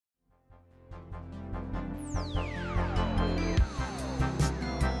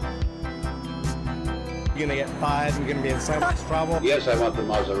You're going to get fired. We're going to be in so much trouble. Yes, I want the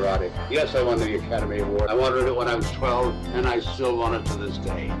Maserati. Yes, I won the Academy Award. I wanted it when I was 12, and I still want it to this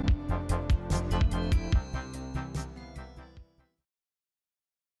day.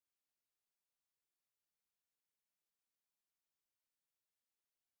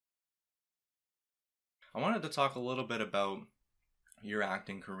 I wanted to talk a little bit about your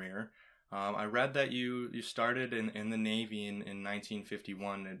acting career. I read that you started in the Navy in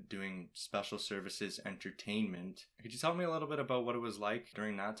 1951 doing special services entertainment. Could you tell me a little bit about what it was like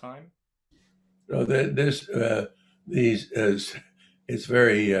during that time? No, it's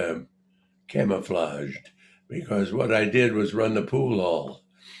very camouflaged, because what I did was run the pool hall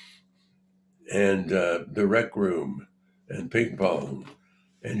and the rec room and ping pong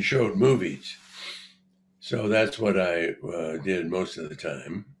and showed movies. So that's what I did most of the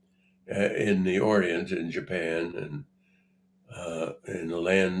time in the Orient, in Japan, and in a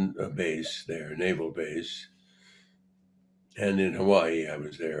land base there, naval base. And in Hawaii, I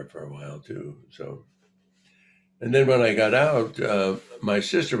was there for a while too. So, and then when I got out, my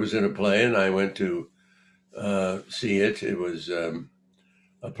sister was in a play, and I went to see it. It was a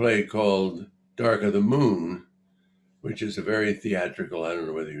play called Dark of the Moon, which is a very theatrical. I don't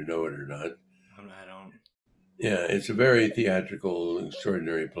know whether you know it or not. I don't. Yeah, it's a very theatrical,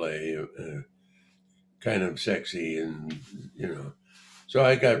 extraordinary play, kind of sexy, and So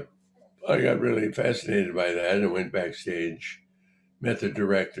I got really fascinated by that, and went backstage, met the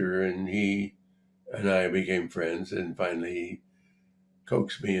director, and he and I became friends, and finally he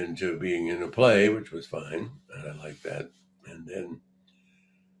coaxed me into being in a play, which was fine, and I liked that. And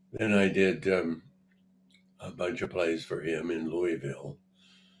then I did a bunch of plays for him in Louisville.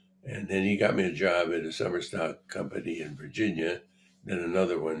 And then he got me a job at a summer stock company in Virginia, then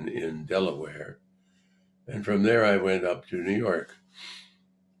another one in Delaware. And from there I went up to New York.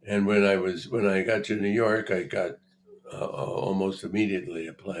 And when I got to New York, I got almost immediately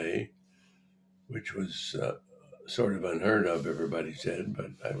a play, which was sort of unheard of, everybody said,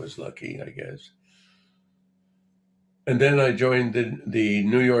 but I was lucky, I guess. And then I joined the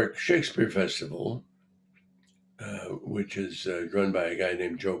New York Shakespeare Festival, which is run by a guy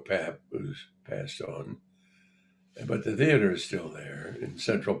named Joe Papp, who's passed on. But the theater is still there in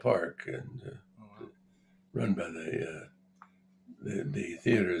Central Park, and run by the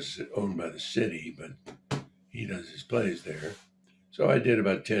theater is owned by the city, but he does his plays there. So I did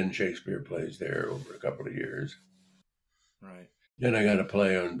about 10 Shakespeare plays there over a couple of years. Right. Then I got a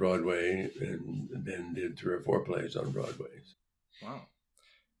play on Broadway, and then did 3 or 4 plays on Broadway. Wow.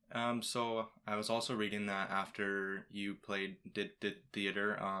 So I was also reading that after you did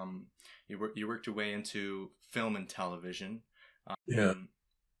theater, you worked your way into film and television. Yeah.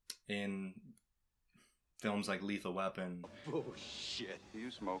 In films like Lethal Weapon. Bullshit. Do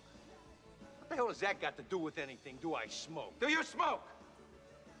you smoke? What the hell has that got to do with anything? Do I smoke? Do you smoke?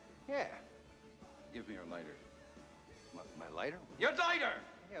 Yeah. Give me your lighter. My lighter? Your lighter!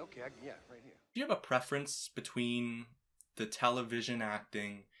 Yeah, okay, yeah, right here. Do you have a preference between the television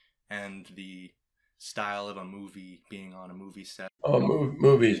acting and the style of a movie, being on a movie set? Oh,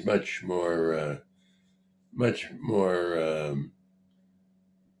 movies much more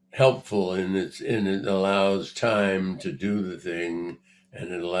helpful, and it allows time to do the thing,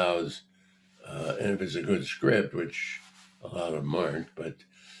 and it allows, and if it's a good script, which a lot of them aren't, but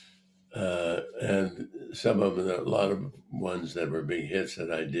and some of them, a lot of ones that were big hits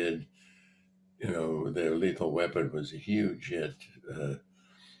that I did, the Lethal Weapon was a huge hit,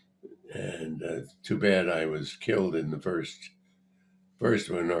 and too bad I was killed in the first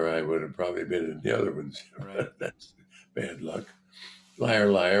one, or I would have probably been in the other ones. Right. That's bad luck.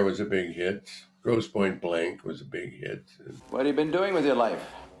 Liar Liar was a big hit. Grosse Pointe Blank was a big hit. What have you been doing with your life?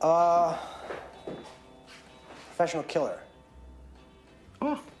 Professional killer.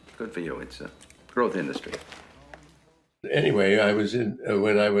 Oh, good for you. It's a growth industry. Anyway, I was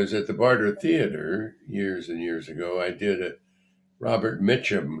when I was at the Barter Theater years and years ago, I did Robert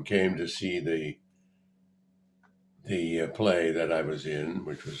Mitchum came to see the play that I was in,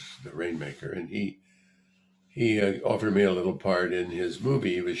 which was The Rainmaker, and he offered me a little part in his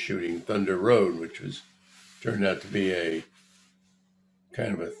movie. He was shooting Thunder Road, which turned out to be a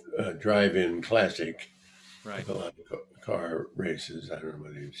kind of a drive-in classic, Right. with a lot of car races. I don't know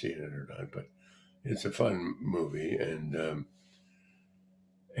whether you've seen it or not, but it's a fun movie, and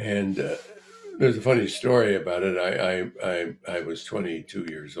there's a funny story about it. I was 22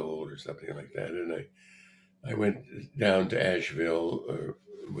 years old or something like that, and I went down to Asheville,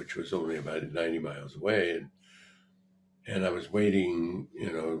 which was only about 90 miles away, and I was waiting.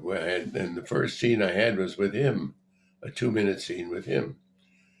 And the first scene I had was with him, a 2-minute scene with him,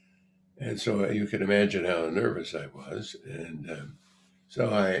 And so you can imagine how nervous I was. And so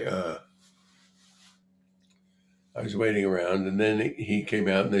I was waiting around, and then he came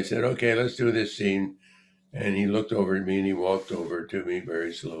out and they said, okay, let's do this scene. And he looked over at me and he walked over to me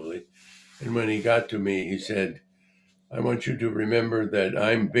very slowly. And when he got to me, he said, I want you to remember that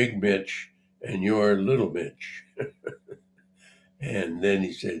I'm Big Mitch and you're Little Mitch. And then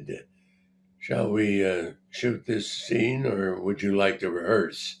he said, shall we shoot this scene or would you like to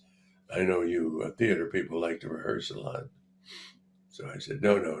rehearse? I know you theater people like to rehearse a lot. So I said,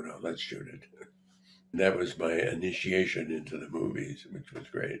 no, let's shoot it. And that was my initiation into the movies, which was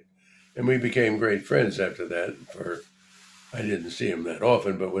great. And we became great friends after that. I didn't see him that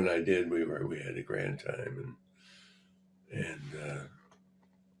often, but when I did, we had a grand time. And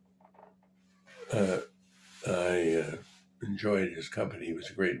I enjoyed his company. He was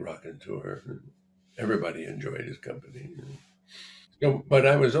a great raconteur. Everybody enjoyed his company. So, but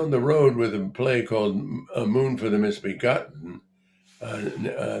I was on the road with a play called A Moon for the Misbegotten,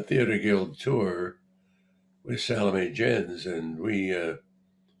 a Theater Guild tour with Salome Jens, and we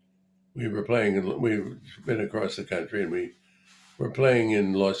were playing. We've been across the country, and we were playing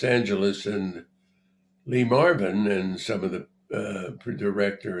in Los Angeles, and Lee Marvin and some of the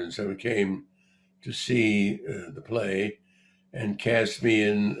director and some came to see the play and cast me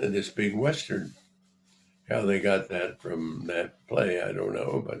in this big Western. How they got that from that play, I don't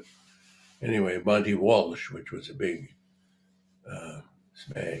know. But anyway, Monty Walsh, which was a big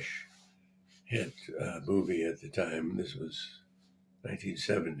smash hit movie at the time. This was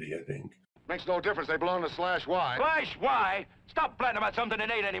 1970, I think. Makes no difference. They belong to Slash Y. Slash Y? Stop blatting about something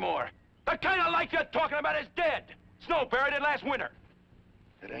that ain't anymore. The kind of life you're talking about is dead. Snow buried it last winter.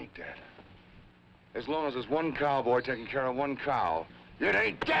 It ain't dead. As long as there's one cowboy taking care of one cow, it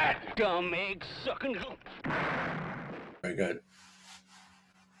ain't dead. Dumb egg sucking. I got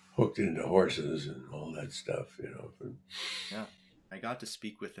hooked into horses and all that stuff, you know. Yeah, I got to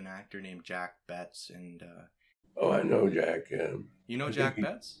speak with an actor named Jack Betts, and oh, I know Jack. You know Jack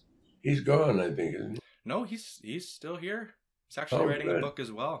Betts? He's gone, I think, isn't he? No, he's still here. He's actually writing a book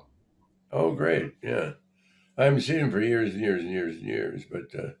as well. Oh, great! Yeah, I haven't seen him for years and years and years and years,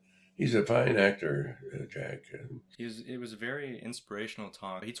 but he's a fine actor, Jack. It was a very inspirational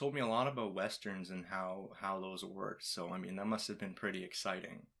talk. He told me a lot about westerns and how those worked. So I mean, that must have been pretty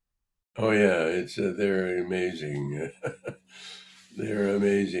exciting. Oh yeah, it's they're amazing. They're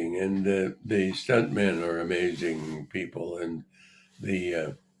amazing, and the stuntmen are amazing people, and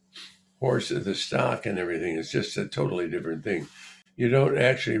the horses, the stock, and everything is just a totally different thing. You don't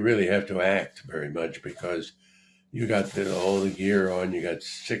actually really have to act very much because you got all the gear on. You got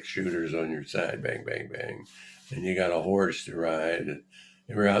 6 shooters on your side, bang, bang, bang, and you got a horse to ride. And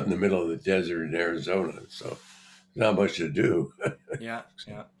we're out in the middle of the desert in Arizona, so not much to do. Yeah.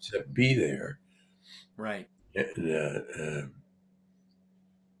 Except be there. Right. And,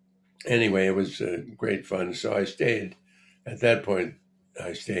 anyway, it was great fun. So I stayed. At that point,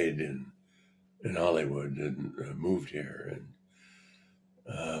 I stayed in Hollywood and moved here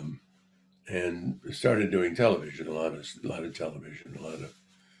and started doing television. A lot of television, a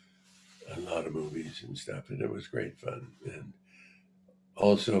lot of movies and stuff, and it was great fun. And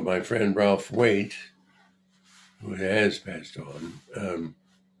also, my friend Ralph Waite, who has passed on,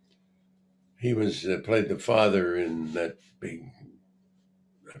 he was played the father in that big,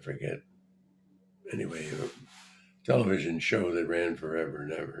 I forget. Anyway, a television show that ran forever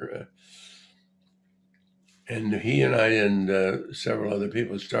and ever. And he and I and several other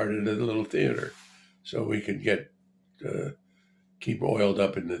people started a little theater, so we could keep oiled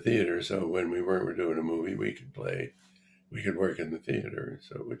up in the theater. So when we weren't doing a movie, we could work in the theater.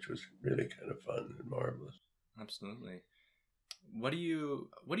 So which was really kind of fun and marvelous. Absolutely. What do you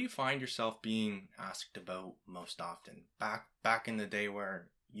find yourself being asked about most often? Back in the day where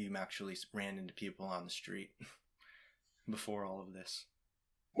you actually ran into people on the street before all of this.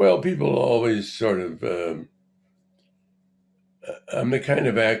 Well, people always sort of. I'm the kind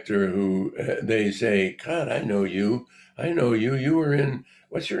of actor who they say, "God, I know you. You were in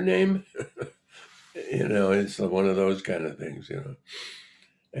what's your name?" You know, it's one of those kind of things, you know.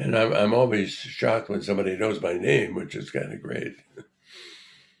 And I'm always shocked when somebody knows my name, which is kind of great.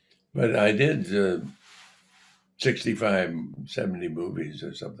 But I did 65, 70 movies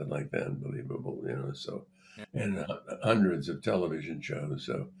or something like that, unbelievable, you know. So, and hundreds of television shows.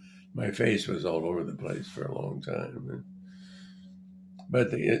 So my face was all over the place for a long time.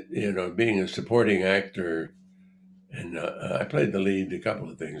 But you know, being a supporting actor, and I played the lead in a couple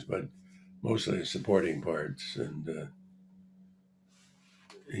of things, but mostly supporting parts, and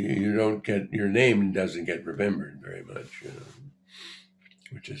you don't get your name doesn't get remembered very much, you know.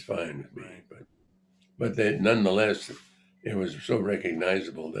 which is fine with me. Right. But nonetheless, it was so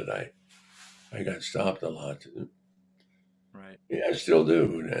recognizable that I got stopped a lot. Right. Yeah, I still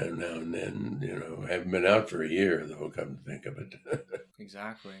do now and then. Haven't been out for a year though. Come to think of it.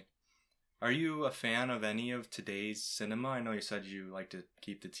 Exactly. Are you a fan of any of today's cinema? I know you said you like to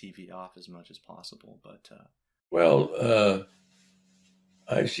keep the TV off as much as possible, but Well,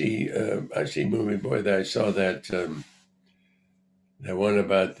 I see movie boy. That I saw that one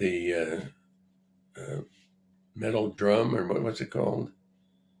about the metal drum, or what's it called?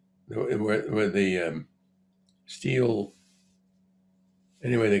 Where the steel.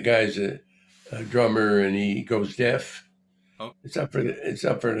 Anyway, the guy's a drummer and he goes deaf. oh, It's up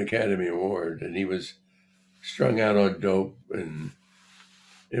for an Academy Award, and he was strung out on dope, and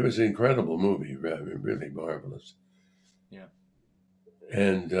it was an incredible movie. Really marvelous. yeah,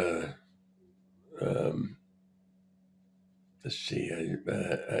 And let's see,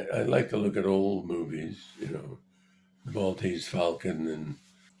 I like to look at old movies. Maltese Falcon and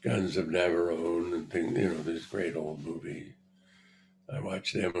Guns of Navarone and things. These great old movies. I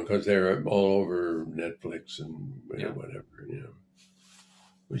watch them because they're all over Netflix and Yeah. whatever.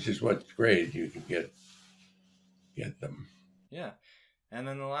 Which is what's great. You can get them. yeah. And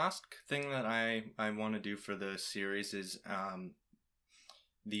then the last thing that I want to do for the series is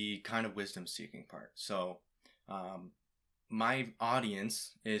the kind of wisdom seeking part. So my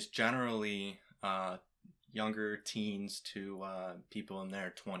audience is generally younger teens to people in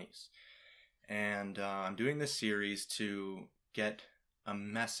their 20s. And I'm doing this series to get a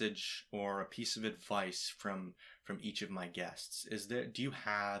message or a piece of advice from each of my guests. Do you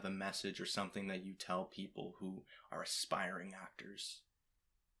have a message or something that you tell people who are aspiring actors?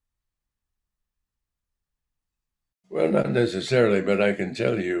 Well, not necessarily, but I can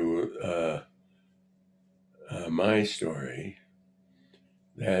tell you my story,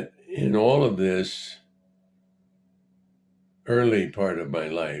 that in all of this early part of my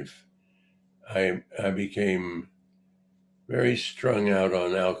life, I became very strung out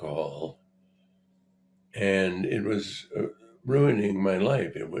on alcohol, and it was ruining my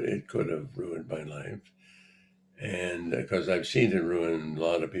life. It could have ruined my life, and because I've seen it ruin a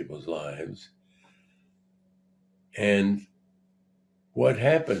lot of people's lives. And what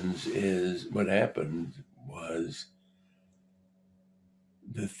happened was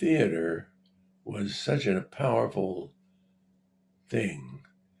the theater was such a powerful thing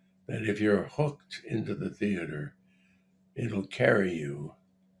that if you're hooked into the theater, it'll carry you,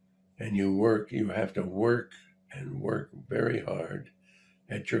 and you have to work and work very hard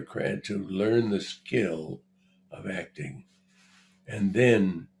at your craft to learn the skill of acting, and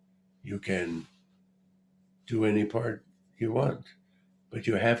then you can do any part you want. But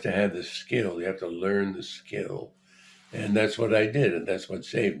you have to have the skill. You have to learn the skill, and that's what I did, and that's what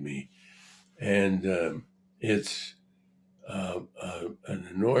saved me. And it's an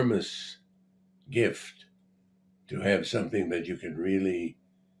enormous gift to have something that you can really,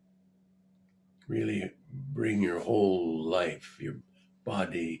 really bring your whole life, your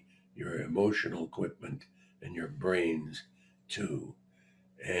body, your emotional equipment, and your brains to.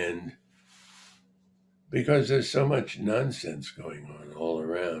 And because there's so much nonsense going on all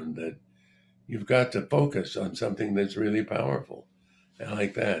around, that you've got to focus on something that's really powerful. I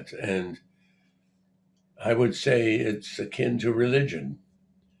like that. And I would say it's akin to religion,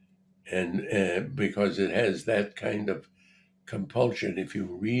 and because it has that kind of compulsion. If you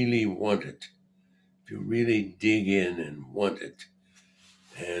really want it, if you really dig in and want it,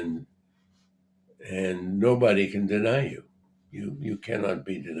 and nobody can deny you. You cannot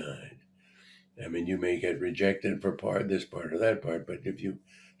be denied. I mean, you may get rejected for this part or that part, but if you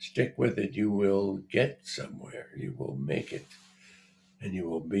stick with it, you will get somewhere. You will make it, and you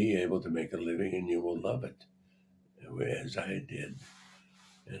will be able to make a living, and you will love it, as I did,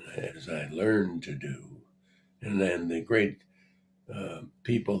 and as I learned to do. And then the great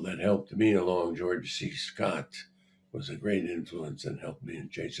people that helped me along, George C. Scott was a great influence and helped me,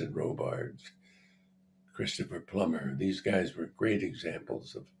 and Jason Robards, Christopher Plummer. These guys were great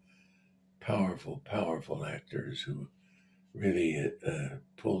examples of powerful, powerful actors who really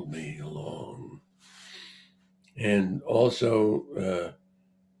pulled me along. And also,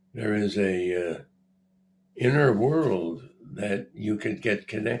 there is a inner world that you can get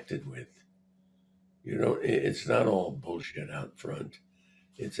connected with. It's not all bullshit out front.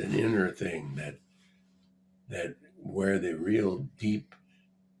 It's an inner thing that where the real deep,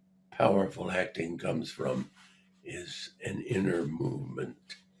 powerful acting comes from is an inner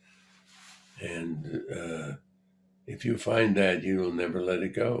movement. And if you find that, you'll never let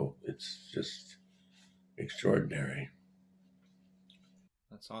it go. It's just extraordinary.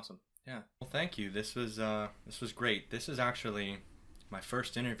 That's awesome. Yeah. Well, thank you. This was great. This is actually my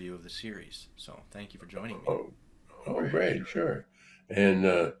first interview of the series, so thank you for joining me. Oh, great, sure. And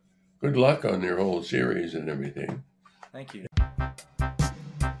good luck on your whole series and everything. Thank you.